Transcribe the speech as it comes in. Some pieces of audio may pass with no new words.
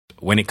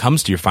when it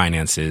comes to your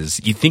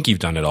finances, you think you've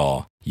done it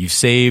all. You've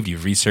saved,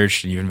 you've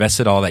researched, and you've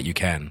invested all that you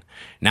can.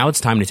 Now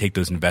it's time to take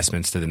those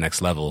investments to the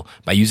next level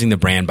by using the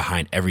brand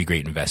behind every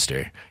great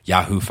investor,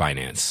 Yahoo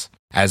Finance.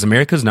 As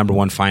America's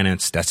 #1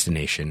 finance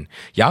destination,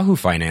 Yahoo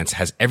Finance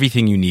has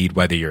everything you need,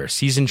 whether you're a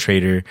seasoned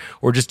trader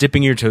or just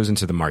dipping your toes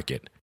into the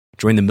market.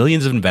 Join the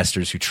millions of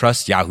investors who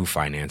trust Yahoo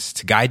Finance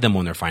to guide them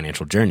on their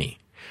financial journey.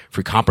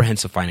 For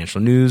comprehensive financial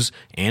news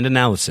and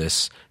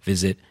analysis,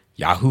 visit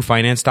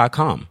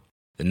yahoofinance.com,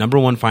 the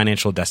 #1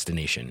 financial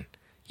destination,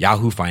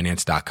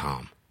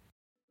 yahoofinance.com.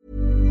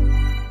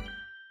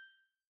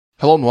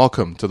 Hello and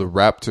welcome to the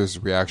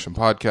Raptors Reaction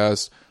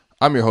Podcast.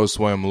 I'm your host,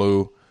 William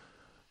Liu.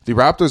 The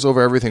Raptors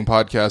Over Everything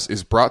podcast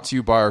is brought to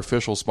you by our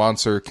official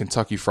sponsor,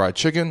 Kentucky Fried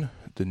Chicken,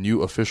 the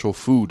new official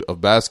food of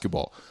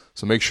basketball.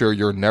 So make sure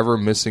you're never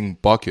missing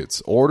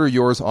buckets. Order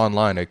yours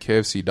online at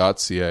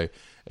kfc.ca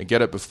and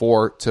get it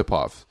before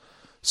tip-off.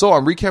 So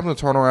I'm recapping the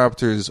Toronto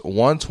Raptors'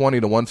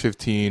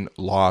 120-115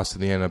 loss to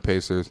the Indiana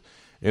Pacers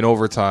in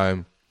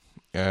overtime.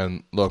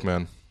 And look,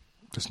 man,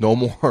 there's no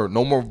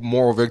more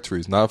moral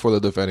victories, not for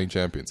the defending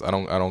champions. I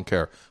don't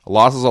care. A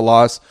loss is a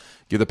loss.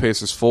 Give the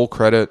Pacers full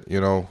credit.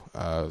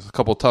 A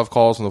couple tough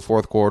calls in the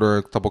fourth quarter,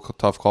 a couple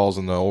tough calls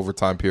in the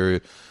overtime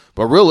period.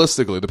 But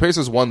realistically, the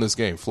Pacers won this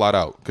game flat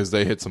out because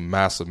they hit some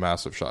massive,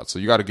 massive shots. So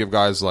you got to give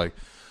guys like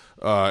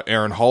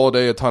Aaron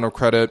Holiday a ton of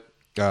credit.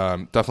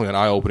 Definitely an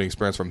eye-opening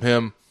experience from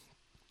him.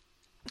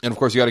 And, of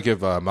course, you got to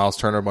give Miles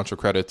Turner a bunch of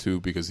credit,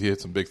 too, because he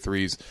hit some big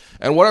threes.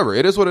 And whatever,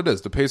 it is what it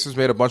is. The Pacers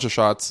made a bunch of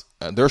shots.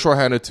 They're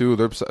shorthanded, too.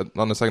 They're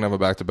on the second half of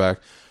back-to-back.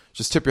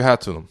 Just tip your hat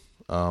to them.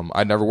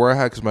 I'd never wear a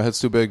hat because my head's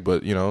too big,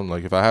 but,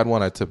 if I had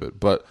one, I'd tip it.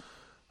 But,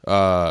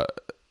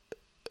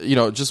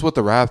 just with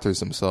the Raptors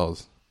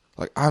themselves,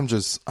 I'm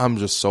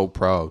just so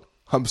proud.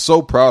 I'm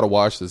so proud to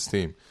watch this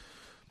team.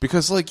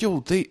 Because,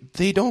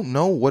 they don't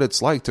know what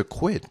it's like to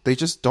quit. They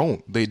just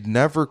don't. They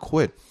never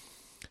quit.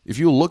 If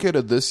you look at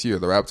it this year,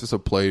 the Raptors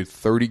have played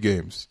 30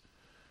 games.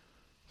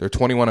 They're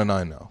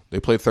 21-9 now. They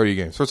played 30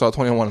 games. First of all,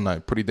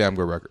 21-9, pretty damn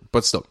good record.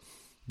 But still,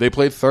 they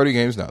played 30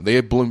 games now. They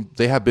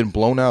have been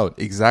blown out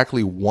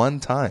exactly one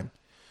time.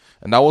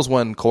 And that was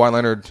when Kawhi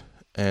Leonard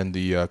and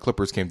the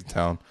Clippers came to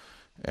town.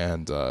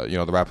 And, the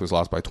Raptors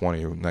lost by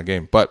 20 in that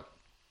game. But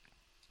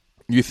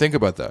you think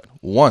about that.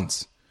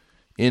 Once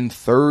in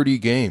 30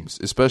 games,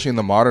 especially in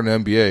the modern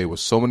NBA, with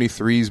so many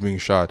threes being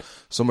shot,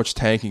 so much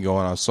tanking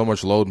going on, so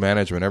much load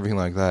management, everything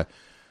like that,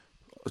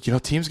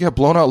 teams get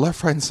blown out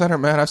left, right, and center,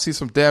 man. I've seen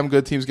some damn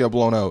good teams get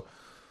blown out.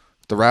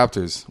 The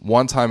Raptors,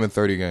 one time in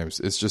 30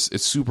 games. It's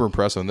super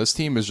impressive. And this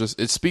team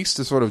it speaks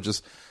to sort of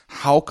just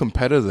how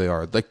competitive they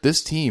are.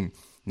 This team,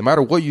 no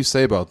matter what you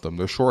say about them,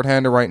 they're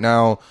shorthanded right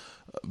now,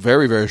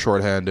 very, very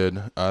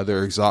shorthanded.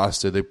 They're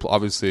exhausted. They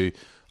obviously,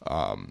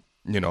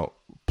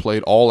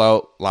 played all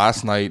out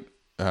last night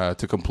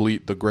to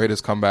complete the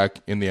greatest comeback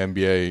in the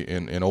NBA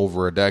in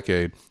over a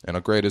decade and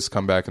a greatest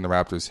comeback in the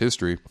Raptors'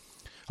 history,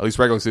 at least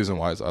regular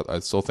season-wise. I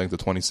still think the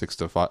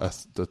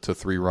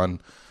 26-3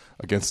 run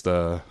against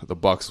the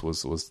Bucks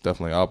was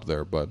definitely up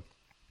there. But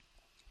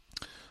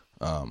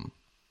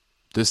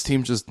this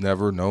team just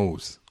never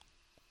knows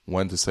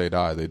when to say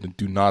die. They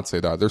do not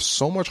say die. There's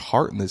so much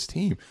heart in this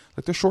team.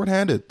 They're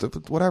shorthanded.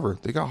 Whatever.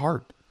 They got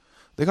heart.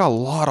 They got a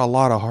lot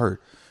of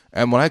heart.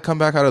 And when I come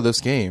back out of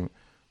this game,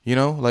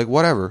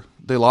 whatever.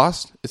 They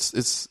lost.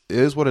 It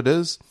is what it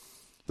is.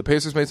 The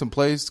Pacers made some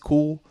plays,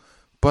 cool.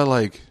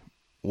 But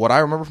what I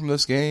remember from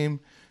this game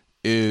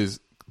is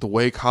the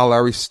way Kyle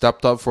Lowry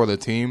stepped up for the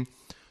team.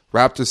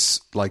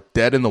 Raptors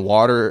dead in the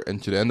water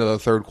into the end of the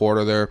third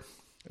quarter there,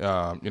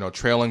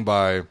 trailing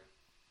by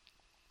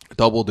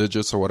double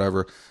digits or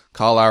whatever.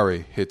 Kyle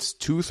Lowry hits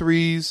 2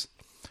 threes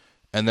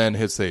and then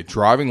hits a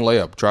driving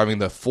layup, driving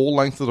the full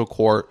length of the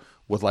court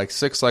with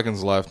 6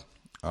 seconds left.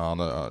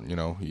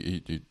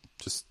 He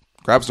just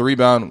grabs the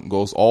rebound,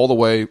 goes all the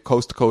way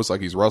coast to coast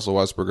like he's Russell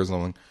Westbrook or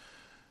something.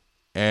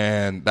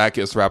 And that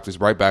gets the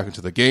Raptors right back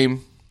into the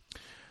game.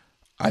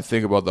 I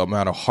think about the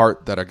amount of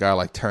heart that a guy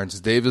like Terrence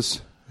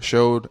Davis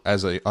showed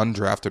as an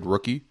undrafted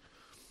rookie.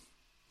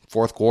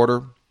 Fourth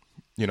quarter,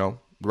 the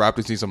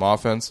Raptors need some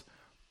offense.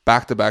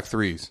 Back-to-back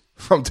threes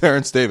from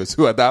Terrence Davis,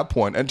 who at that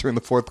point, entering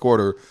the fourth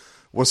quarter,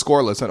 was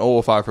scoreless and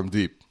 0-5 from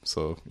deep.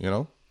 So,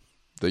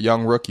 the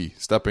young rookie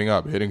stepping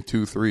up, hitting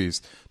 2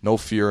 threes, no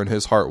fear in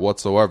his heart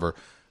whatsoever.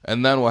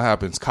 And then what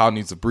happens? Kyle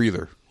needs a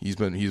breather. He's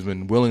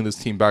been willing this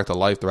team back to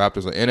life. The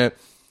Raptors are in it.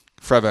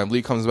 Fred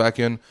VanVleet comes back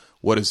in.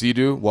 What does he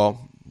do?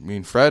 Well,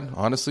 Fred,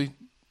 honestly,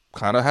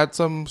 kind of had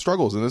some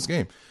struggles in this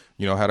game.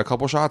 Had a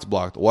couple shots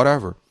blocked,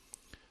 whatever.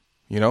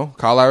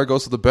 Kyle Lowry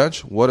goes to the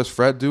bench. What does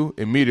Fred do?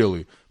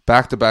 Immediately,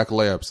 back-to-back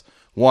layups.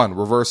 One,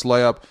 reverse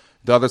layup.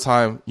 The other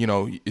time,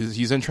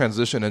 he's in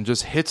transition and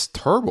just hits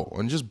turbo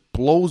and just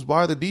blows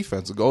by the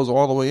defense. It goes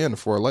all the way in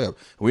for a layup.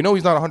 We know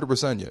he's not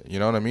 100% yet. You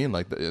know what I mean?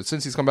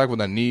 Since he's come back with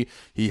that knee,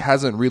 he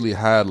hasn't really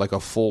had a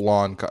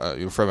full-on Fred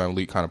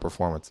VanVleet kind of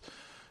performance.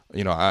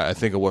 I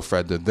think of what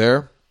Fred did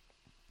there.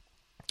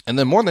 And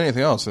then more than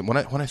anything else, when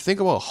I think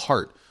about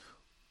heart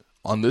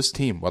on this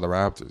team by the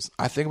Raptors,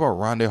 I think about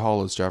Rondae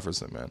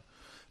Hollis-Jefferson, man.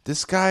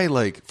 This guy,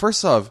 like,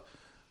 first off,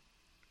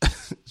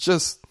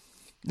 just,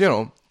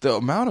 the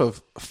amount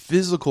of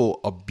physical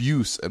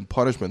abuse and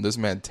punishment this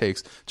man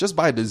takes just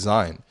by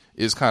design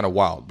is kind of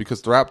wild,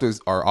 because the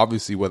Raptors are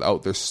obviously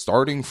without their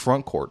starting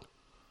front court.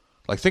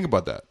 Like, think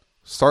about that.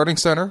 Starting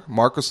center,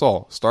 Marc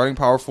Gasol. Starting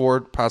power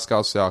forward,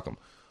 Pascal Siakam.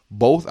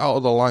 Both out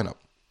of the lineup.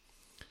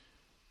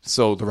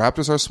 So the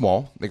Raptors are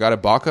small. They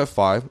got Ibaka at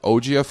 5,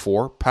 OG at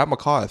 4, Pat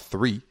McCaw at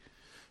 3.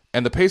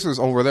 And the Pacers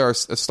over there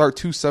start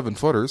 2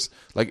 7-footers.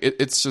 Like,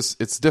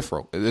 it's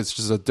different. It's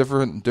just a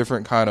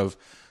different kind of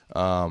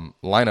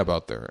lineup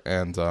out there.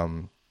 And,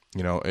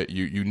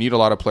 you need a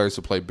lot of players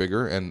to play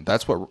bigger. And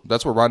that's what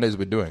Rondé's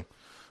been doing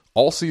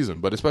all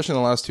season, but especially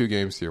in the last 2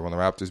 games here when the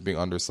Raptors being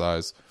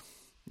undersized.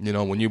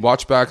 When you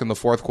watch back in the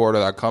fourth quarter,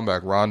 that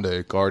comeback,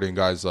 Rondé guarding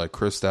guys like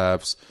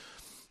Kristaps,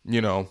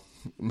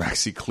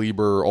 Maxi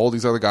Kleber, all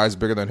these other guys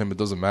bigger than him, it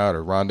doesn't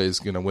matter. Rondé's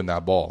going to win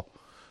that ball.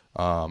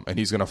 And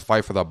he's going to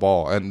fight for that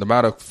ball. And the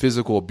amount of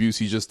physical abuse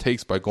he just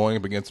takes by going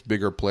up against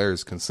bigger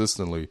players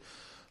consistently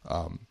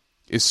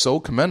is so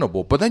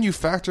commendable. But then you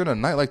factor in a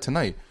night like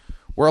tonight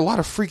where a lot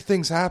of freak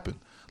things happen.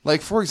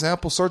 Like, for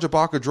example, Serge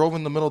Ibaka drove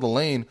in the middle of the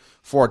lane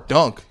for a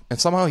dunk, and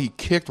somehow he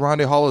kicked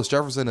Rondae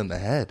Hollis-Jefferson in the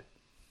head.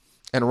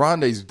 And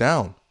Rondé's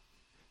down.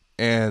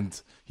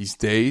 And he's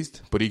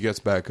dazed, but he gets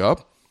back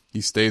up. He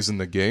stays in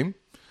the game.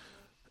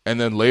 And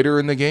then later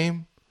in the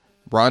game,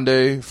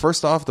 Rondé,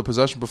 first off, the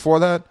possession before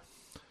that,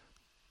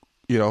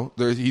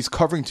 he's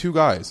covering 2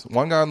 guys.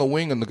 One guy on the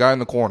wing and the guy in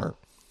the corner.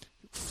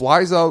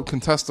 Flies out,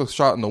 contests the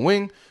shot in the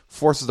wing,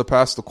 forces the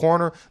pass to the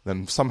corner,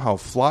 then somehow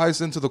flies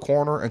into the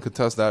corner and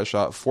contests that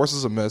shot,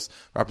 forces a miss.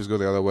 Raptors go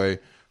the other way.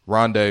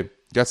 Rondé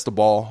gets the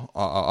ball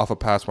off a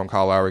pass from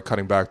Kyle Lowry,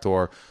 cutting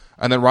backdoor.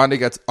 And then Rondé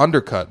gets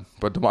undercut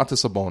by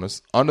Domantas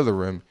Sabonis under the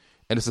rim.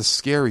 And it's a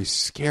scary,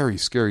 scary,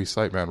 scary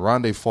sight, man.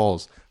 Rondé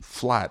falls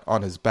flat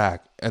on his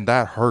back, and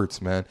that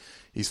hurts, man.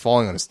 He's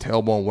falling on his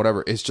tailbone,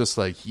 whatever. It's just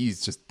like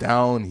he's just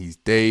down. He's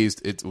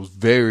dazed. It was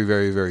very,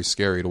 very, very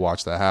scary to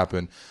watch that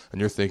happen. And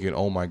you're thinking,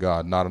 oh, my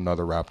God, not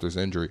another Raptors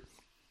injury.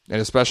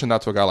 And especially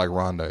not to a guy like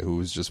Rondé,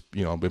 who's just,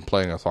 been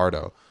playing his heart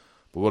out.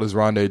 But what does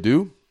Rondé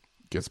do?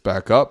 Gets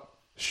back up,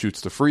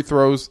 shoots the free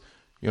throws,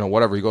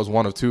 whatever. He goes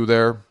 1 of 2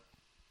 there.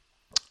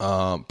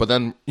 But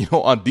then,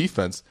 on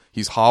defense,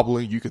 he's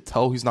hobbling. You could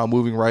tell he's not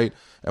moving right.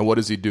 And what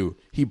does he do?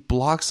 He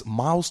blocks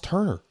Miles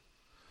Turner.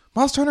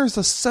 Miles Turner is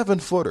a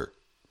 7-footer.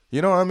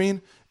 You know what I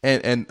mean?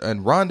 And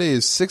Rondé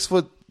is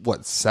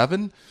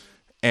 6'7",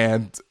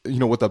 and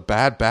with a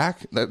bad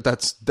back,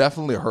 that's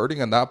definitely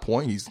hurting. At that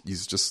point,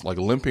 he's just like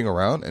limping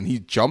around, and he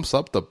jumps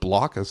up to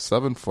block a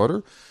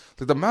 7-footer.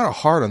 Like, the amount of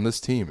heart on this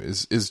team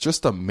is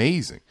just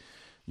amazing.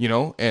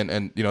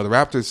 And the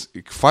Raptors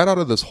fight out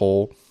of this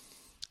hole.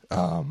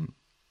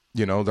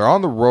 They're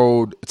on the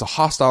road. It's a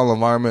hostile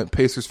environment.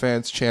 Pacers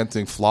fans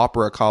chanting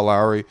flopper at Kyle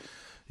Lowry.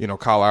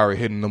 Kyle Lowry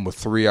hitting them with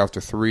 3 after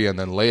 3 and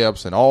then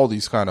layups and all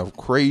these kind of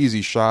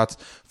crazy shots.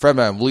 Fred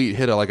VanVleet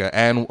hit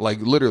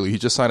literally he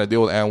just signed a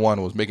deal with and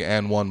one, was making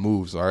and one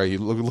moves. All right, he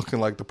looking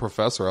like the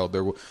professor out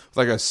there. It's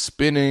like a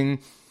spinning.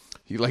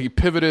 He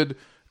pivoted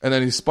and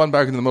then he spun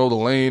back in the middle of the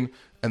lane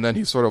and then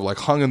he sort of like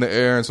hung in the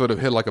air and sort of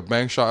hit like a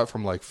bank shot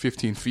from like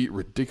 15 feet.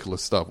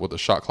 Ridiculous stuff with the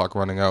shot clock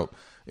running out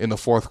in the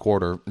fourth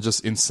quarter.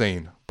 Just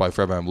insane by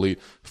Fred VanVleet.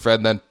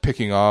 Fred then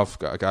picking off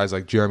guys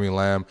like Jeremy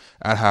Lamb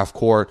at half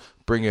court,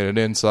 bringing it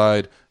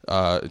inside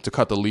to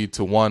cut the lead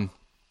to 1,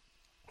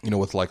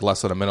 with like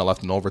less than a minute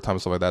left in overtime,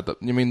 stuff like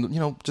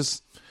that.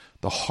 Just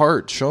the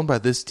heart shown by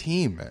this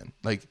team, man.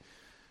 Like,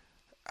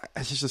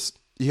 it's just,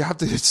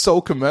 it's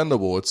so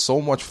commendable. It's so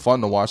much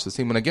fun to watch this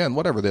team. And again,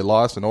 whatever, they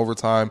lost in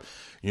overtime,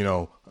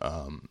 Aaron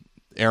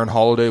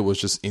Holiday was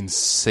just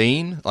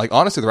insane. Like,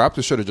 honestly, the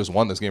Raptors should have just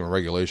won this game in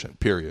regulation,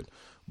 period.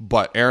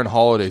 But Aaron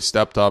Holiday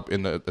stepped up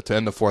to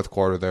end the fourth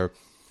quarter there,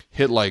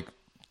 hit like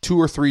 2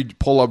 or 3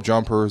 pull-up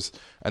jumpers,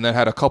 and then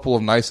had a couple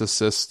of nice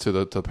assists to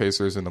the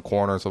Pacers in the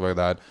corner and stuff like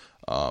that.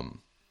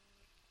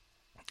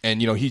 And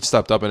he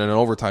stepped up, and in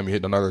overtime he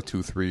hit another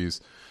 2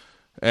 threes.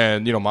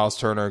 And, Miles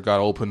Turner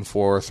got open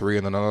for a 3,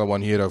 and then another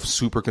one, he hit a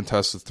super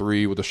contested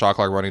 3 with the shot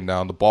clock running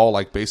down. The ball,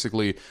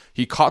 basically,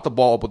 he caught the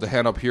ball up with the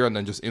hand up here and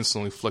then just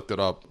instantly flicked it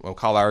up. Well,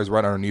 Kyle Lowry's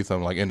right underneath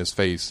him, in his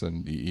face,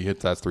 and he hit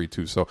that 3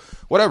 too. So,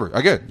 whatever.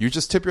 Again, you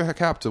just tip your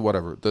cap to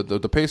whatever.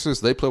 The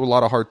Pacers, they played with a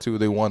lot of heart too.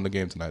 They won the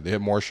game tonight. They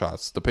hit more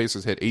shots. The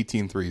Pacers hit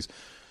 18 threes.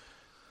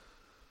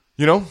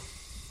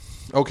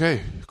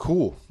 Okay,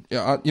 cool.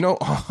 Yeah,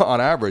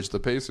 on average, the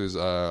Pacers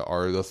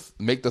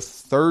make the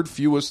 3rd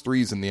fewest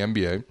threes in the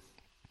NBA.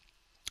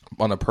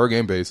 On a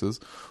per-game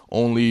basis.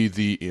 Only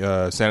the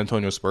San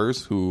Antonio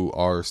Spurs, who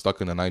are stuck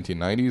in the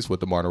 1990s with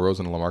DeMar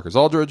DeRozan and LaMarcus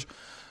Aldridge,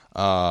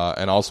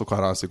 and also,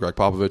 quite honestly, Greg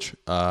Popovich,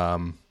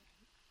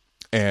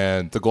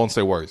 and the Golden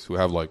State Warriors, who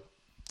have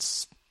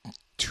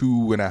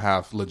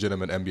 2.5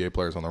 legitimate NBA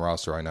players on the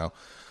roster right now,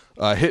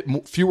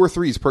 hit fewer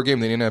threes per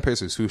game than the Indiana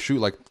Pacers, who shoot they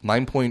made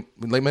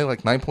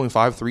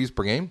 9.5 threes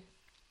per game.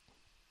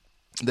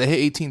 They hit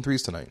 18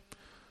 threes tonight.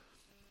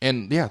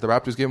 And yeah, the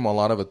Raptors gave them a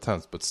lot of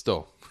attempts, but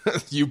still.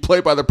 You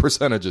play by the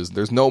percentages.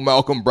 There's no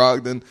Malcolm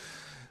Brogdon.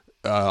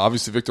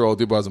 Obviously, Victor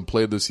Oladipo hasn't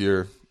played this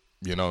year.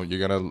 You know,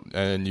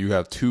 and you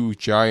have two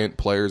giant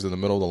players in the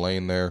middle of the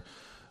lane there,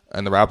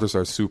 and the Raptors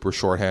are super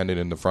shorthanded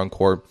in the front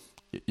court.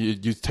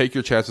 You take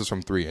your chances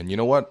from three, and you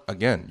know what?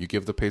 Again, you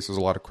give the Pacers a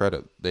lot of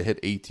credit. They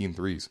hit 18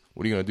 threes.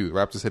 What are you going to do? The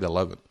Raptors hit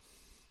 11.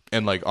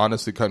 And, like,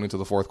 honestly, cutting into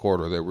the fourth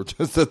quarter, they were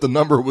just that the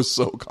number was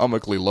so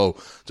comically low,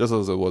 just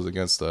as it was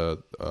against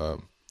the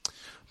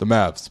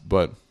Mavs.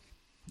 But,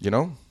 you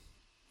know,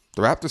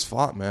 the Raptors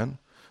fought, man.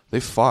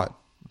 They fought.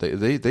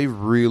 They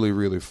really,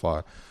 really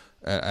fought.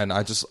 And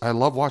I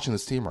love watching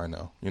this team right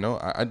now. You know,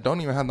 I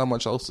don't even have that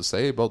much else to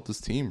say about this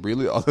team,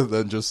 really, other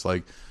than just,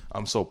 like,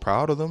 I'm so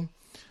proud of them.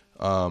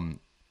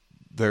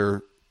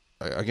 They're,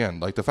 again,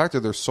 like, the fact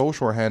that they're so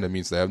short-handed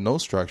means they have no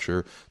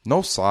structure,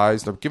 no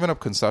size. They're giving up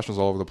concessions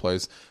all over the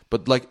place.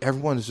 But, like,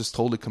 everyone is just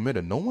totally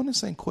committed. No one is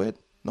saying quit.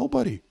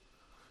 Nobody.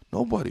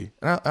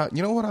 And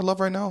you know what I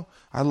love right now?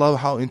 I love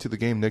how into the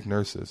game Nick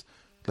Nurse is.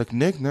 Like,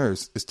 Nick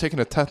Nurse is taking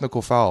a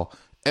technical foul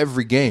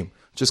every game,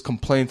 just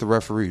complaining to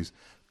referees,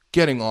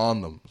 getting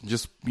on them,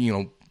 just, you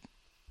know,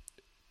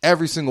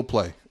 every single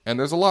play. And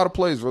there's a lot of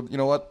plays where, you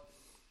know what?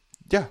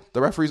 Yeah,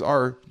 the referees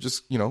are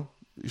just, you know,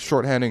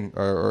 shorthanding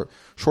or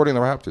shorting the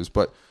Raptors.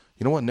 But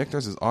you know what? Nick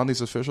Nurse is on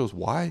these officials.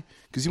 Why?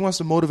 Because he wants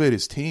to motivate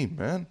his team,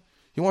 man.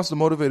 He wants to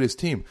motivate his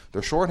team.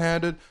 They're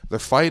shorthanded. They're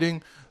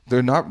fighting.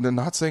 They're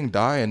not saying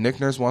die. And Nick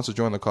Nurse wants to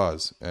join the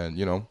cause. And,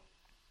 you know,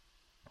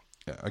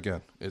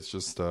 again, it's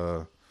just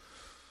I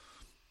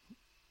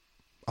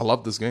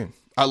love this game.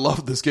 I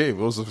love this game.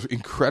 It was an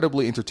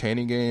incredibly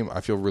entertaining game.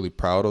 I feel really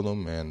proud of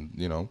them. And,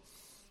 you know,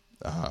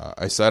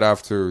 I said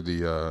after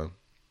the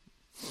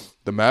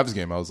Mavs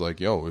game, I was like,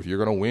 yo, if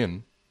you're going to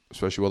win,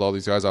 especially with all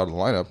these guys out of the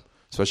lineup,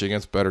 especially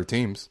against better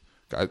teams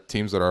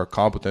that are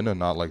competent and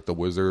not like the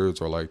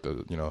Wizards or like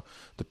the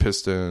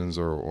Pistons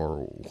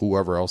or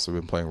whoever else have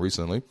been playing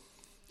recently.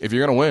 If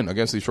you're going to win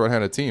against these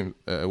shorthanded teams,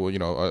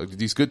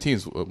 these good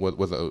teams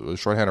with a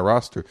shorthanded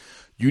roster,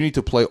 you need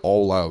to play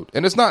all out.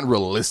 And it's not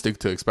realistic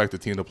to expect a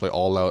team to play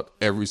all out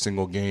every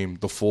single game,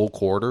 the full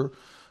quarter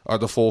or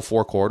the full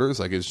 4 quarters.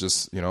 Like, it's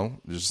just, you know,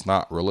 it's just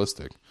not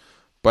realistic.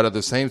 But at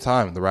the same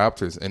time, the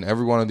Raptors in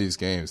every one of these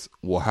games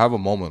will have a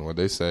moment where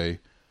they say,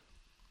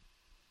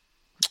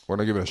 we're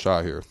going to give it a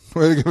shot here.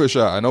 We're going to give it a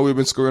shot. I know we've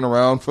been screwing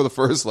around for the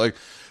first,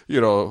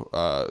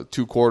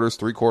 2 quarters,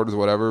 3 quarters,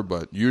 whatever.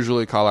 But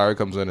usually Kyle Lowry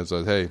comes in and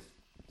says, hey,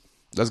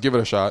 let's give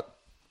it a shot.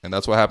 And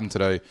that's what happened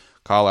today.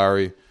 Kyle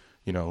Lowry,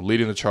 you know,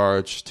 leading the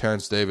charge.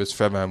 Terrence Davis,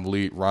 Fred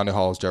VanVleet, Rondae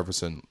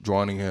Hollis-Jefferson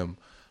joining him.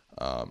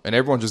 And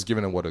everyone just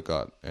giving it what it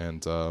got.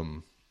 And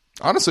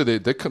honestly,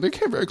 they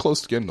came very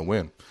close to getting the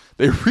win.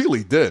 They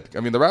really did. I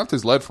mean, the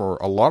Raptors led for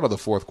a lot of the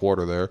fourth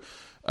quarter there.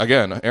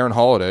 Again, Aaron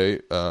Holiday,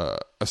 a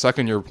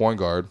second-year point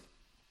guard.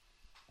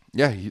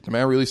 Yeah, the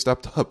man really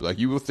stepped up. Like,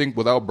 you would think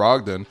without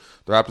Brogdon,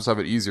 the Raptors have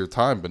an easier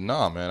time. But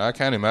nah, man, I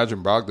can't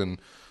imagine Brogdon,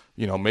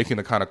 you know, making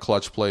the kind of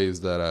clutch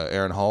plays that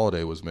Aaron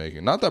Holiday was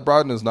making. Not that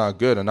Brogdon is not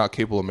good and not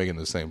capable of making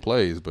the same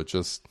plays, but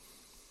just,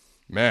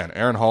 man,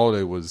 Aaron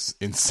Holiday was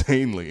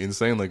insanely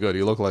good.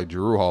 He looked like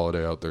Jrue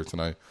Holiday out there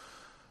tonight.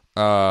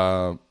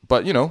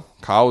 But, you know,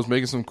 Kyle was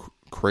making some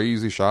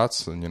crazy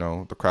shots, and, you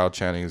know, the crowd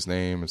chanting his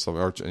name and stuff,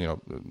 or, you know,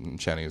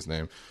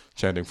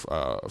 chanting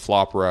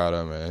flopper at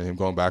him, and him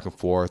going back and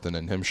forth, and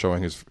then him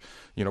showing his,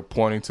 you know,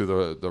 pointing to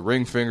the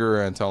ring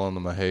finger and telling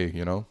them, hey,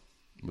 you know,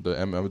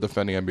 I'm a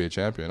defending NBA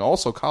champion.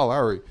 Also, Kyle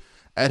Lowry,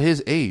 at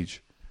his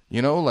age,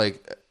 you know,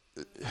 like,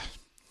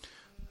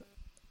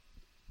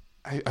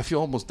 I feel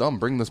almost dumb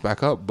bringing this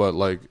back up, but,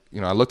 like, you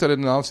know, I looked at it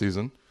in the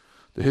offseason,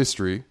 the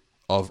history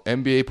of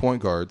NBA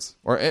point guards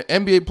or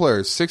NBA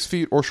players 6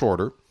 feet or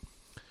shorter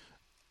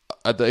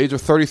at the age of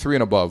 33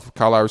 and above.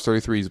 Kyle Lowry's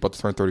 33. He's about to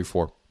turn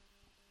 34.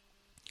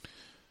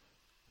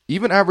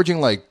 Even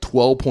averaging like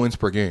 12 points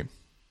per game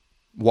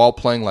while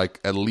playing like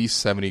at least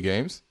 70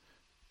 games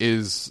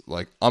is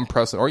like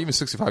unprecedented, or even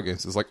 65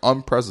 games is like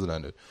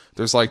unprecedented.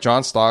 There's like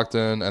John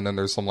Stockton, and then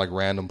there's some like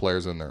random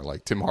players in there.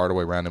 Like Tim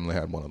Hardaway randomly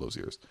had one of those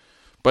years.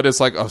 But it's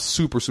like a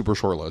super, super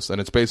short list,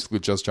 and it's basically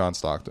just John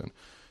Stockton.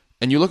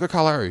 And you look at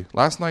Kyle Lowry.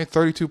 Last night,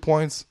 32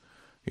 points,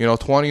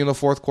 20 in the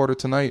fourth quarter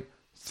tonight,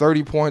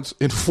 30 points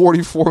in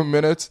 44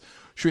 minutes,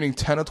 shooting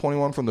 10 of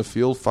 21 from the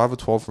field, 5 of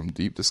 12 from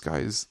deep. This guy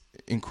is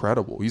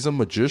incredible. He's a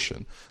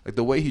magician. Like,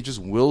 the way he just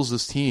wills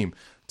this team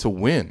to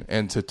win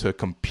and to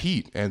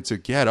compete and to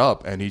get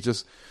up. And he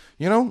just,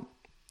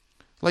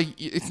 like,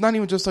 it's not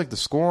even just like the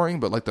scoring,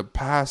 but like the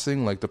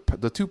passing, like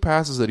the 2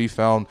 passes that he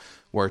found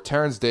where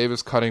Terrence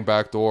Davis cutting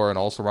backdoor and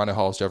also Rondae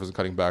Hollis-Jefferson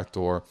cutting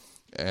backdoor,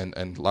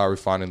 and Lowry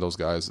finding those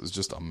guys is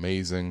just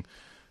amazing.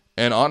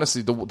 And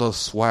honestly, the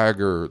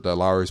swagger that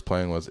Lowry's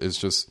playing with is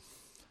just,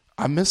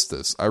 I missed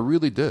this. I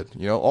really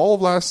did. All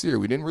of last year,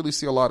 we didn't really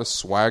see a lot of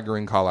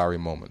swaggering Kyle Lowry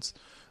moments.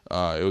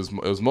 It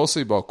was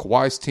mostly about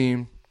Kawhi's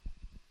team.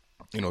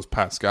 It was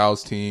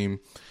Pascal's team.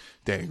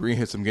 Danny Green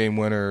hit some game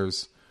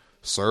winners.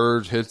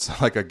 Serge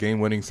hits like a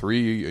game-winning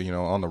 3,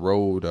 on the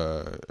road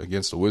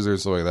against the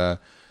Wizards, stuff like that.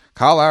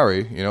 Kyle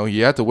Lowry, he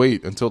had to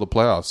wait until the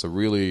playoffs to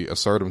really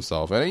assert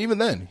himself. And even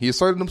then, he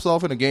asserted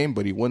himself in a game,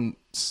 but he wouldn't,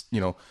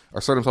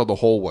 assert himself the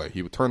whole way.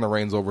 He would turn the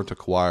reins over to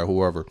Kawhi or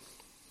whoever.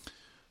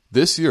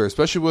 This year,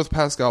 especially with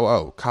Pascal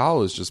out,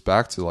 Kyle is just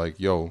back to like,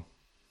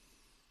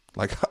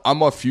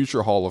 I'm a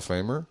future Hall of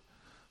Famer.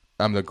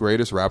 I'm the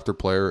greatest Raptor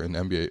player in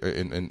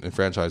NBA in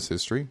franchise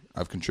history.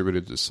 I've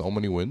contributed to so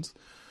many wins.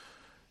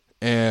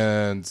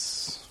 And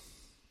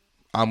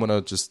I'm going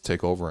to just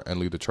take over and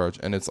lead the charge.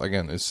 And it's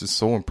just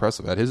so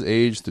impressive. At his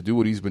age, to do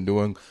what he's been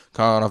doing,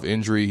 coming off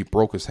injury, he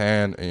broke his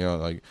hand,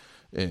 and,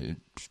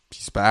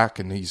 he's back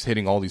and he's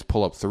hitting all these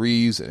pull-up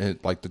threes. And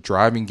the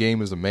driving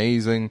game is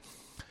amazing.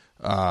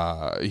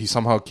 He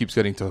somehow keeps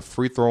getting to the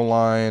free throw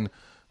line.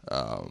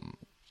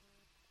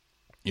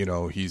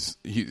 He's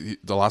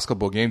the last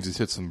couple of games, he's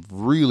hit some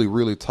really,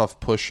 really tough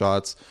push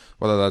shots,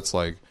 whether that's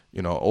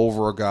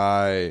over a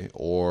guy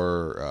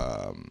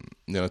or,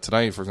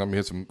 tonight, for example, he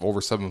hit some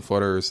over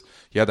 7-footers.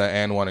 He had that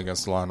and one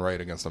against Lon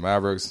Wright against the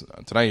Mavericks.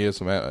 Tonight he hit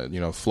some,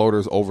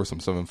 floaters over some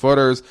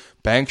 7-footers,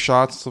 bank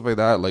shots, stuff like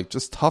that.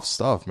 Just tough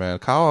stuff, man.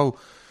 Kyle's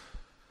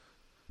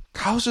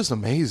just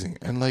amazing.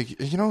 And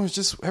it's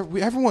just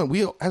everyone,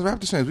 we as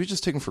Raptors fans, we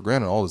just take him for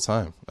granted all the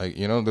time.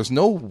 There's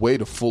no way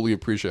to fully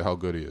appreciate how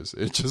good he is.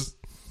 It's just,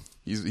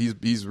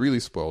 he's really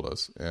spoiled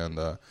us. And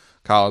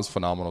Kyle is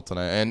phenomenal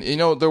tonight. And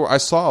I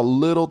saw a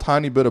little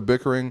tiny bit of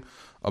bickering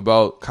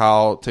about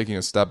Kyle taking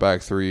a step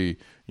back three,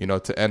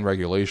 to end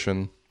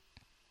regulation.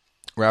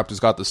 Raptors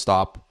got the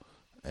stop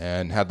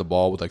and had the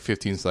ball with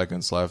 15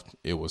 seconds left.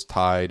 It was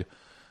tied,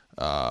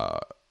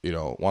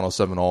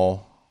 107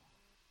 all.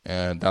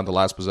 And down to the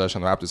last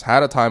possession, the Raptors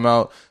had a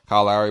timeout.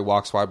 Kyle Lowry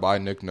walks right by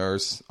Nick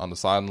Nurse on the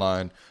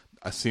sideline.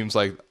 It seems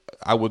like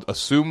I would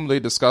assume they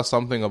discussed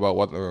something about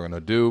what they were going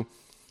to do.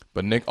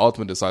 But Nick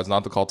ultimately decides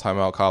not to call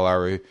timeout. Kyle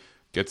Lowry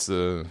gets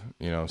the,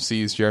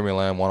 sees Jeremy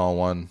Lamb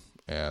one-on-one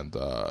and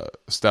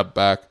stepped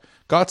back,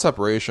 got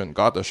separation,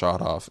 got the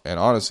shot off. And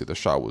honestly, the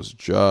shot was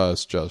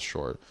just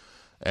short.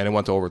 And it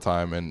went to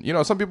overtime. And,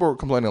 some people were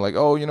complaining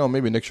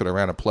maybe Nick should have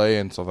ran a play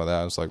and stuff like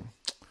that. It's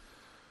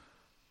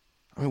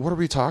what are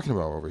we talking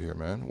about over here,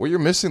 man? What you're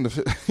missing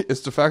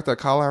is the fact that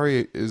Kyle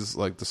Lowry is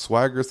the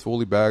swagger is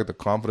fully back, the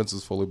confidence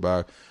is fully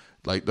back.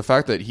 The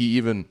fact that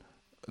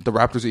the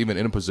Raptors are even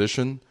in a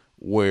position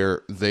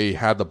where they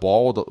had the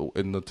ball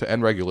to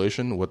end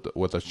regulation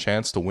with a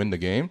chance to win the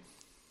game.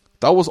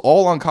 That was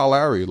all on Kyle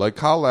Lowry.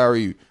 Kyle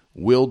Lowry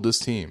willed this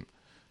team.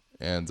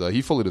 And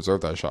he fully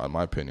deserved that shot, in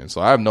my opinion.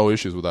 So I have no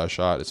issues with that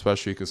shot,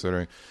 especially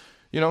considering,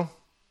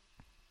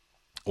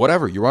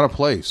 whatever, you run a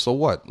play, so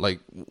what?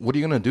 What are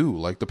you going to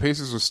do? The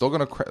Pacers are still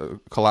going to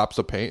collapse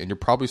the paint, and you're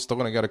probably still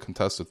going to get a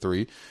contested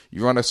three.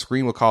 You run a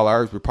screen with Kyle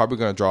Lowry, you're probably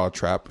going to draw a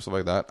trap or stuff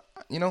like that.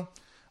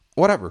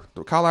 Whatever.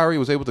 Kyle Lowry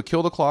was able to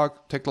kill the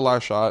clock, take the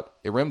last shot.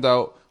 It rimmed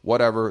out,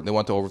 whatever. They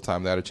went to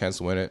overtime. They had a chance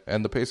to win it.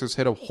 And the Pacers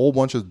hit a whole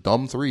bunch of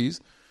dumb threes,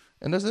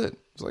 and that's it.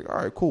 It's all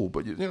right, cool.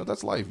 But,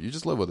 that's life. You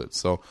just live with it.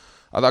 So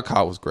I thought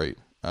Kyle was great.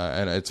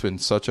 And it's been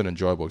such an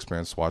enjoyable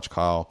experience to watch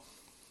Kyle.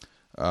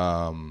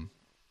 I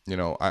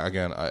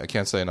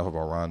can't say enough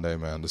about Rondé,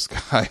 man. This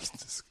guy,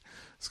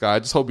 I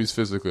just hope he's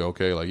physically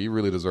okay. He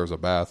really deserves a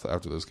bath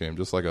after this game.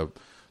 Just like a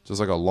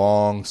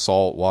long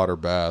salt water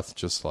bath.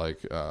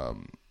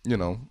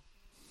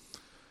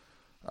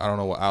 I don't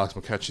know what Alex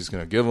McKetchy's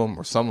going to give him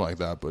or something like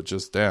that, but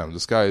just damn,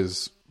 this guy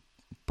is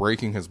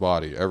breaking his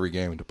body every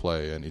game to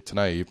play. And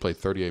tonight he played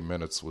 38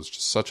 minutes, was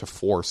just such a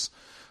force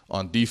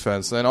on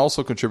defense and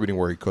also contributing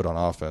where he could on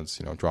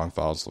offense, drawing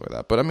fouls, stuff like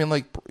that. But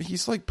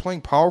he's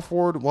playing power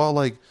forward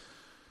while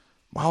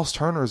Miles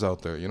Turner's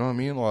out there. You know what I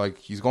mean?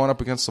 He's going up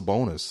against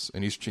Sabonis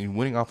and he's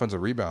winning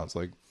offensive rebounds.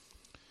 The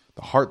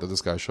heart that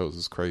this guy shows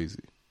is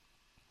crazy.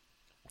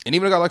 And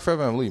even a guy like Fred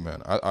VanVleet,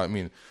 man. I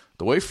mean,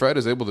 the way Fred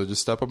is able to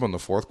just step up in the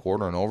fourth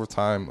quarter and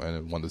overtime,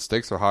 and when the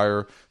stakes are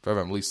higher, Fred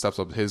VanVleet steps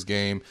up his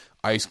game,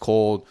 ice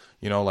cold,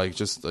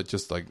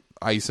 just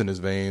ice in his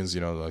veins,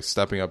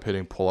 stepping up,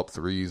 hitting pull up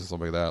threes and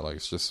stuff like that.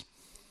 It's just,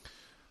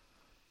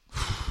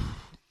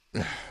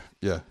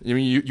 yeah. I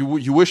mean,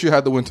 you wish you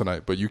had the win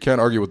tonight, but you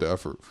can't argue with the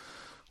effort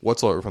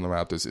whatsoever from the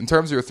Raptors. In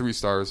terms of your 3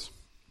 stars,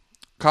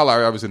 Kyle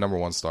Lowry, obviously number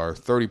 1 star,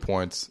 30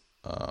 points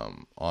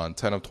on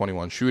 10 of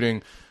 21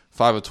 shooting.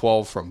 5 of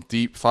 12 from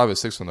deep, 5 of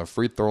 6 from the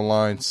free throw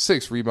line,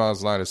 6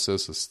 rebounds, 9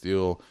 assists, a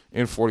steal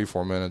in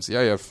 44 minutes.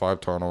 Yeah, you have 5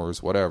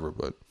 turnovers, whatever.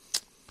 But,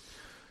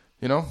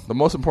 the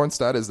most important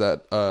stat is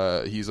that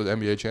he's an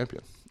NBA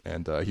champion.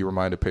 And he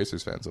reminded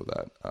Pacers fans of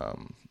that.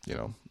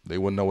 They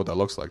wouldn't know what that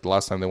looks like. The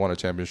last time they won a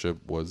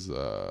championship was,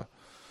 the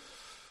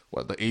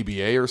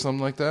ABA or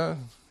something like that,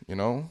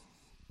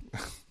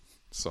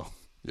 So,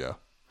 yeah.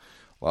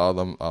 A lot of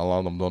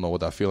them don't know what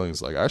that feeling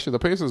is like. Actually, the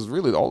Pacers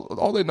really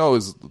all they know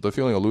is the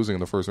feeling of losing in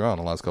the first round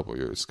in the last couple of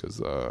years. Because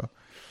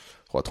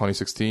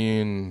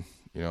 2016,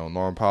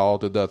 Norman Powell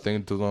did that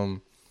thing to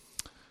them.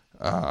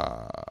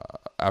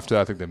 After that,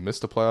 I think they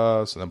missed the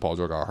playoffs, and then Paul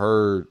George got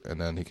hurt, and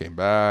then he came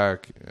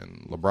back,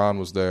 and LeBron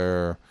was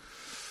there.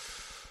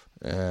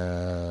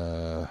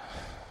 Yeah,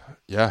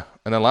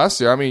 and then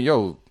last year, I mean,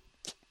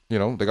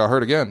 they got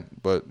hurt again,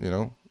 but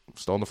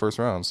still in the first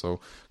round. So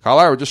Kyle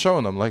Lowry just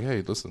showing them like,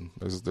 hey, listen,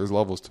 there's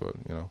levels to it.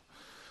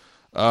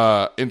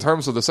 In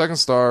terms of the second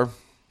star,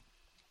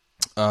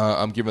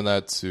 I'm giving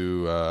that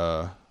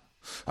to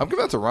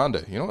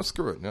Rondae. You know what?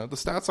 Screw it. The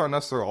stats aren't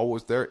necessarily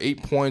always there.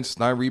 8 points,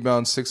 9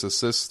 rebounds, 6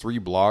 assists, 3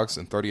 blocks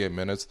in 38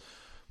 minutes.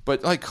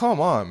 But, like,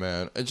 come on,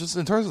 man. It's just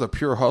in terms of the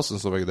pure hustle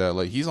and stuff like that,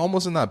 like, he's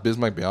almost in that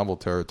Bismack Biyombo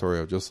territory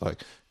of just,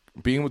 like,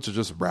 being able to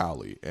just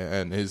rally.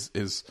 And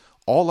his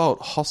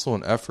all-out hustle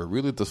and effort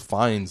really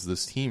defines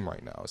this team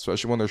right now,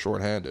 especially when they're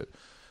shorthanded.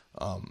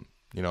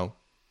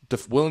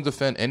 Willing to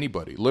defend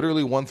anybody,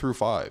 literally 1 through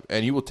 5,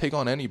 and he will take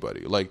on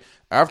anybody. Like,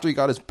 after he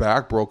got his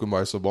back broken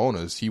by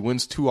Sabonis, he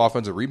wins 2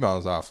 offensive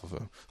rebounds off of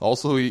him.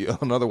 Also,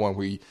 another one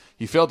where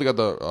he failed to get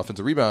the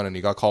offensive rebound, and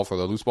he got called for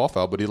the loose ball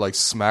foul, but he, like,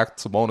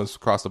 smacked Sabonis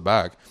across the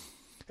back.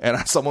 And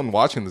as someone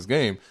watching this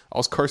game, I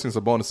was cursing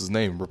Sabonis'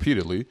 name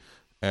repeatedly,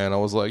 and I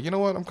was like, you know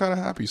what, I'm kind of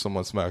happy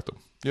someone smacked him.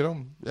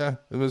 Yeah,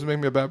 it doesn't make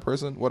me a bad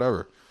person,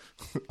 whatever.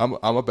 I'm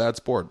a bad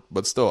sport,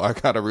 but still, I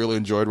kind of really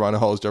enjoyed Rondae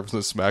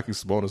Hollis-Jefferson smacking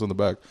Sabonis on the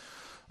back.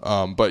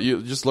 But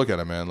you just look at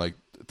it, man, like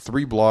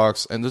 3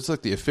 blocks and just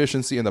like the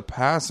efficiency and the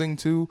passing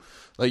too.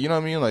 Like, you know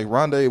what I mean? Like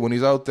Rondae, when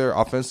he's out there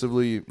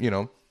offensively,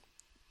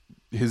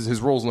 his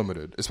role's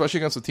limited, especially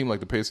against a team like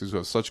the Pacers who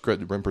have such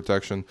great rim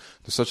protection.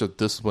 They're such a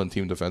disciplined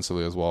team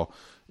defensively as well.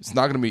 It's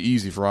not going to be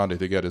easy for Rondae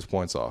to get his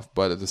points off.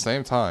 But at the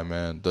same time,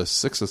 man, the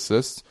 6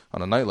 assists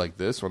on a night like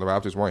this where the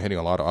Raptors weren't hitting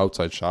a lot of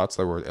outside shots,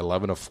 they were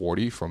 11 of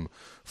 40 from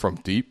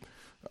deep.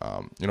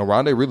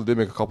 Rondae really did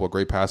make a couple of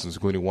great passes,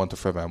 including one to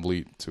Fred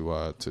VanVleet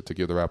to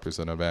give the Raptors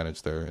an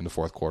advantage there in the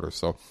fourth quarter.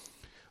 So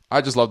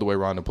I just love the way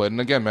Rondae played.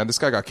 And again, man, this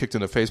guy got kicked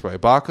in the face by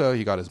Ibaka.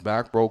 He got his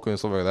back broken and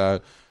stuff like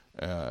that.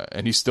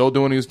 And he's still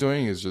doing what he's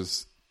doing. It's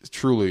just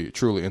truly,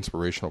 truly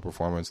inspirational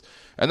performance.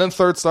 And then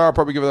third star, I'll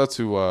probably give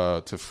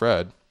that to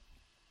Fred.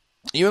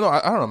 Even though, I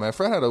don't know, man,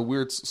 Fred had a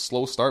weird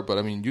slow start, but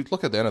I mean, you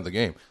look at the end of the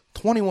game,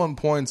 21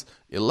 points,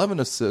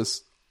 11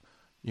 assists,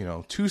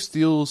 2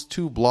 steals,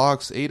 2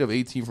 blocks, 8 of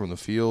 18 from the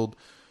field.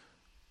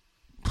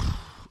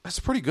 That's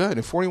pretty good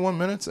in 41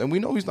 minutes. And we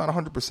know he's not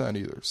 100%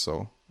 either.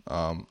 So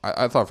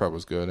I thought Fred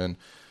was good. And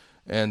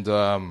in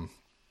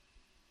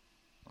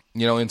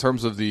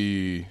terms of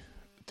the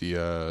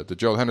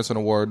Gerald Henderson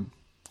Award,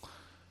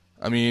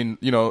 I mean,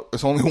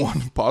 there's only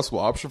one possible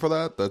option for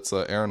that. That's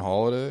Aaron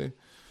Holiday.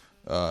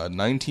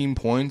 19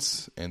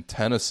 points and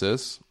 10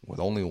 assists with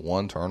only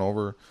 1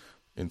 turnover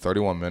in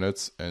 31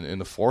 minutes. And in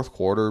the fourth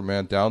quarter,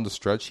 man, down the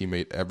stretch, he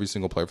made every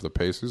single play for the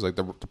Pacers. Like,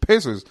 the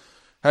Pacers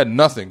had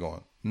nothing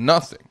going.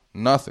 Nothing. The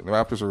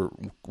Raptors were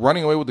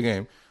running away with the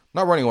game.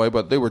 Not running away,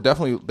 but they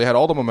had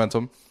all the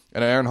momentum.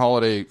 And Aaron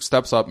Holiday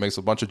steps up, makes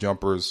a bunch of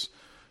jumpers,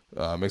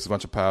 makes a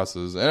bunch of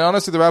passes. And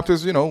honestly, the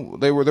Raptors,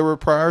 they were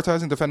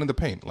prioritizing defending the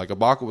paint. Like,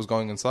 Ibaka was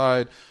going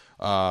inside.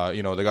 They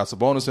got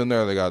Sabonis in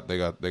there.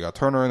 They got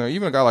Turner in there.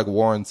 Even a guy like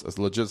Warren's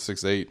a legit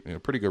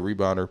 6'8", pretty good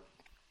rebounder.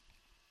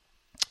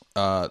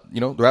 The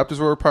Raptors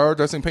were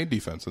prioritizing paint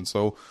defense, and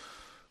so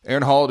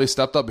Aaron Holiday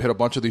stepped up, hit a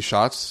bunch of these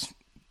shots.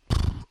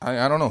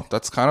 I don't know.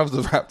 That's kind of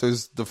the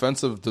Raptors'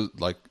 defensive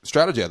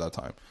strategy at that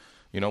time.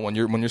 When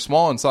you're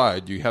small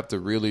inside, you have to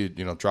really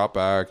drop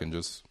back and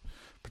just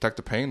protect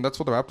the paint. That's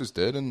what the Raptors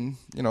did, and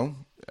you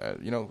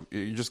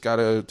just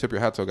gotta tip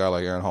your hat to a guy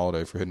like Aaron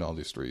Holiday for hitting all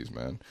these threes,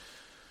 man.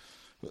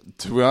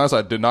 To be honest,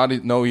 I did not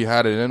know he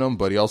had it in him,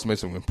 but he also made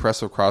some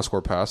impressive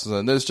cross-court passes,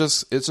 and it's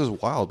just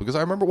wild because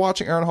I remember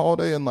watching Aaron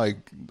Holiday and the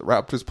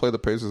Raptors play the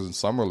Pacers in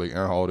summer league.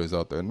 Aaron Holiday's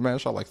out there, and the man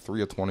shot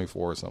 3 of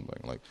 24 or something.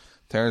 Like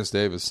Terrence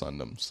Davis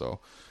sunned him, so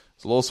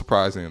it's a little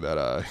surprising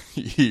that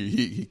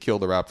he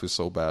killed the Raptors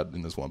so bad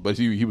in this one, but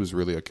he was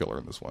really a killer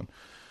in this one.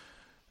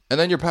 And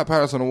then your Pat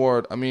Patterson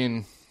Award, I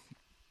mean,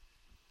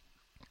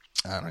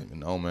 I don't even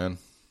know, man.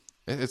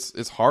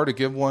 It's hard to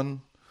give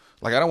one.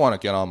 I don't want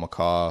to get on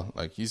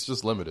McCaw. He's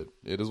just limited.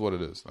 It is what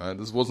it is. Right?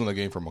 This wasn't a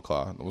game for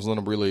McCaw. It wasn't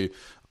a really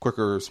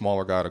quicker,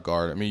 smaller guy to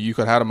guard. I mean, you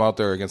could have him out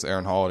there against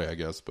Aaron Holiday, I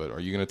guess, but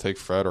are you going to take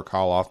Fred or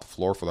Kyle off the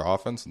floor for their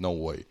offense? No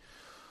way.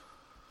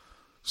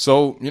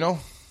 So,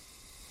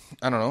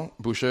 I don't know.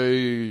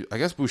 Boucher, I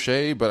guess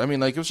Boucher, but I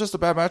mean, it was just a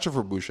bad matchup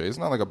for Boucher. It's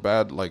not a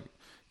bad,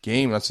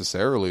 game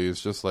necessarily.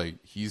 It's just,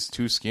 he's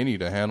too skinny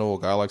to handle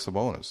a guy like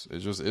Sabonis. It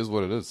just is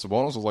what it is.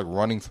 Sabonis was,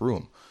 running through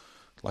him.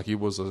 Like he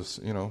was a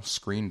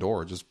screen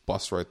door, just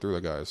bust right through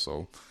the guy.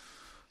 So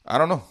I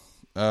don't know.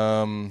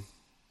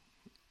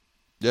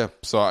 Yeah.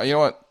 So you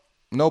know what?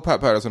 No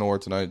Pat Patterson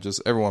Award tonight. Just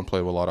everyone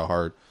played with a lot of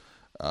heart.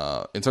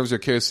 In terms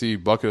of your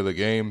KC bucket of the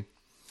game,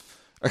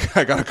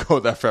 I gotta go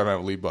with that Fred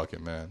VanVleet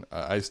bucket, man.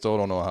 I still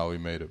don't know how he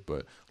made it,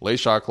 but late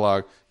shot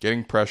clock,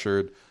 getting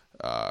pressured.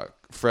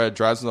 Fred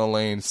drives in the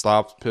lane,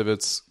 stops,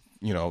 pivots,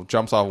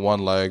 jumps off one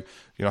leg,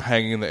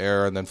 hanging in the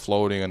air and then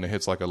floating, and it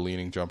hits a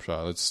leaning jump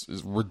shot. It's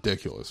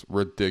ridiculous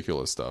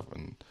stuff.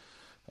 And,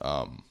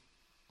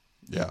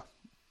 yeah,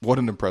 what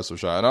an impressive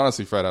shot. And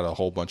honestly, Fred had a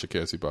whole bunch of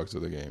KSC buckets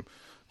of the game.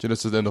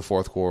 Just in the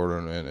fourth quarter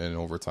and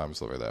overtime and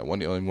stuff like that.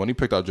 When he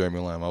picked out Jeremy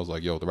Lamb, I was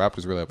like, yo, the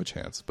Raptors really have a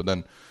chance. But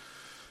then,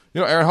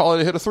 Aaron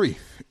Holiday hit a 3,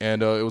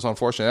 and it was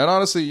unfortunate. And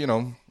honestly,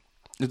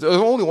 there's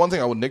only one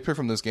thing I would nitpick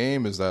from this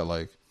game is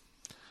that,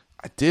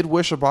 I did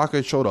wish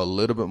Ibaka showed a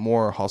little bit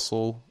more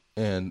hustle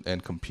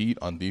and compete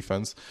on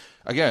defense.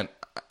 Again,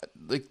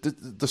 like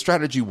the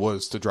strategy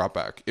was to drop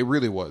back. It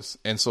really was.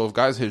 And so if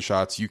guys hit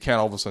shots, you can't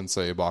all of a sudden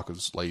say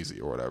Ibaka's lazy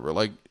or whatever.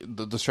 Like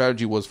the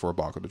strategy was for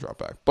Ibaka to drop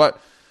back. But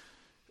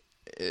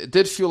it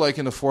did feel like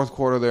in the fourth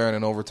quarter there and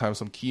in overtime,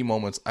 some key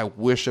moments, I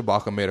wish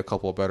Ibaka made a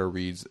couple of better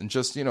reads and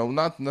just,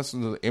 not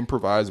necessarily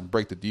improvise and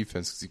break the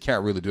defense, because you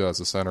can't really do that as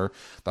a center.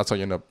 That's how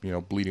you end up,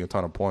 bleeding a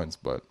ton of points.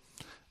 But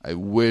I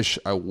wish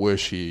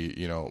he,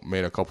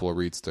 made a couple of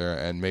reads there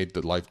and made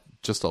the life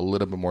just a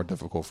little bit more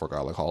difficult for a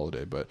guy like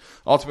Holiday. But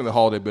ultimately,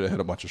 Holiday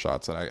hit a bunch of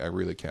shots, and I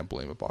really can't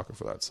blame Ibaka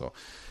for that. So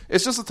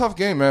it's just a tough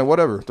game, man.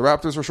 Whatever. The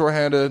Raptors were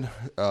shorthanded.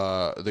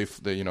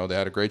 They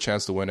had a great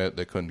chance to win it.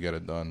 They couldn't get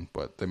it done,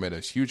 but they made a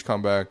huge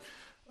comeback.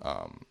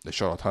 They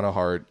showed a ton of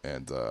heart,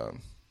 and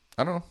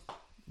I don't know,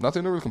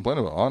 nothing to really complain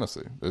about.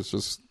 Honestly, it's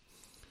just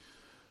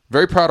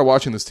very proud of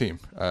watching this team.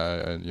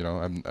 And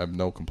I have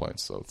no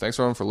complaints. So thanks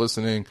everyone for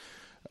listening.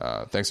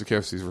 Thanks to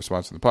KFC for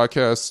sponsoring the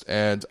podcast,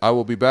 and I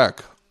will be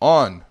back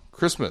on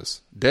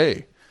Christmas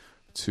Day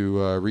to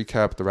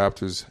recap the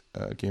Raptors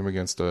game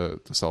against the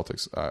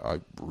Celtics.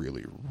 I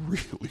really,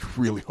 really,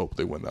 really hope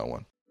they win that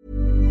one.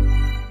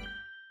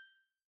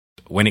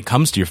 When it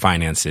comes to your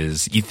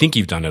finances, you think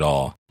you've done it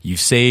all.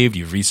 You've saved,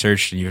 you've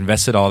researched, and you've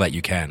invested all that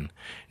you can.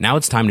 Now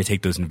it's time to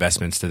take those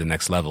investments to the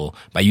next level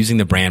by using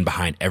the brand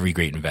behind every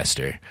great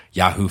investor,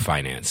 Yahoo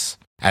Finance.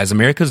 As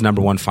America's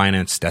 #1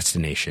 finance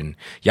destination,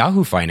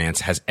 Yahoo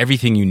Finance has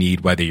everything you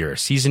need, whether you're a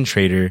seasoned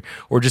trader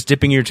or just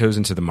dipping your toes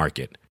into the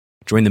market.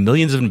 Join the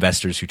millions of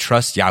investors who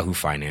trust Yahoo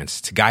Finance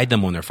to guide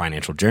them on their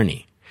financial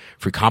journey.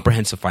 For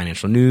comprehensive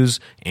financial news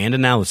and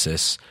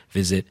analysis,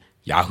 visit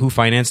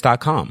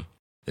yahoofinance.com,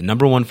 the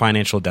 #1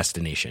 financial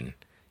destination,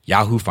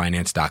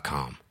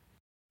 yahoofinance.com.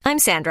 I'm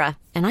Sandra,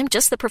 and I'm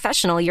just the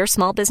professional your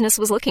small business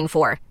was looking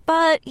for.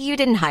 But you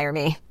didn't hire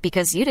me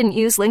because you didn't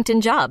use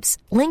LinkedIn Jobs.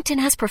 LinkedIn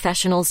has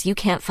professionals you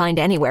can't find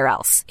anywhere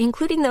else,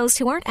 including those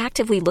who aren't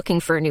actively looking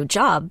for a new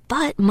job,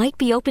 but might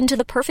be open to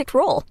the perfect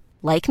role,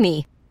 like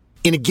me.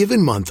 In a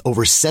given month,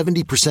 over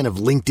 70% of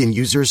LinkedIn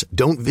users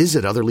don't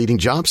visit other leading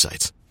job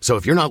sites. So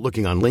if you're not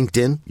looking on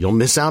LinkedIn, you'll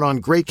miss out on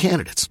great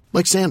candidates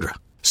like Sandra.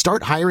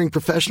 Start hiring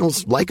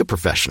professionals like a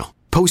professional.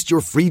 Post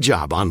your free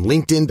job on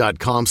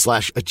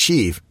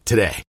linkedin.com/achieve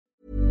today.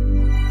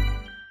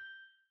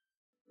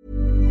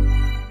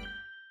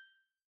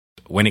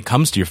 When it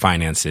comes to your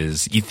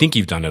finances, you think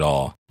you've done it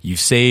all. You've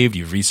saved,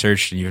 you've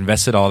researched, and you've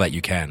invested all that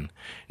you can.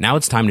 Now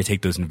it's time to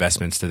take those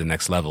investments to the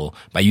next level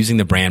by using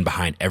the brand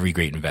behind every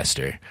great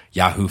investor,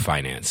 Yahoo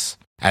Finance.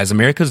 As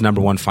America's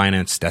 #1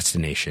 finance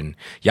destination,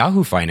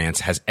 Yahoo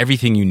Finance has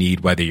everything you need,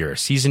 whether you're a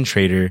seasoned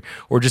trader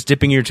or just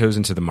dipping your toes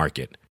into the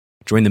market.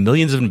 Join the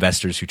millions of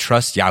investors who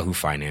trust Yahoo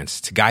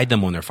Finance to guide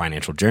them on their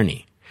financial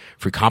journey.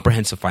 For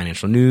comprehensive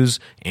financial news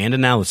and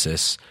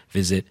analysis,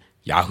 visit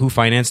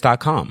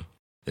yahoofinance.com,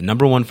 the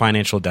 #1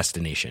 financial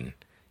destination,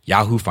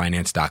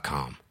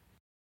 yahoofinance.com.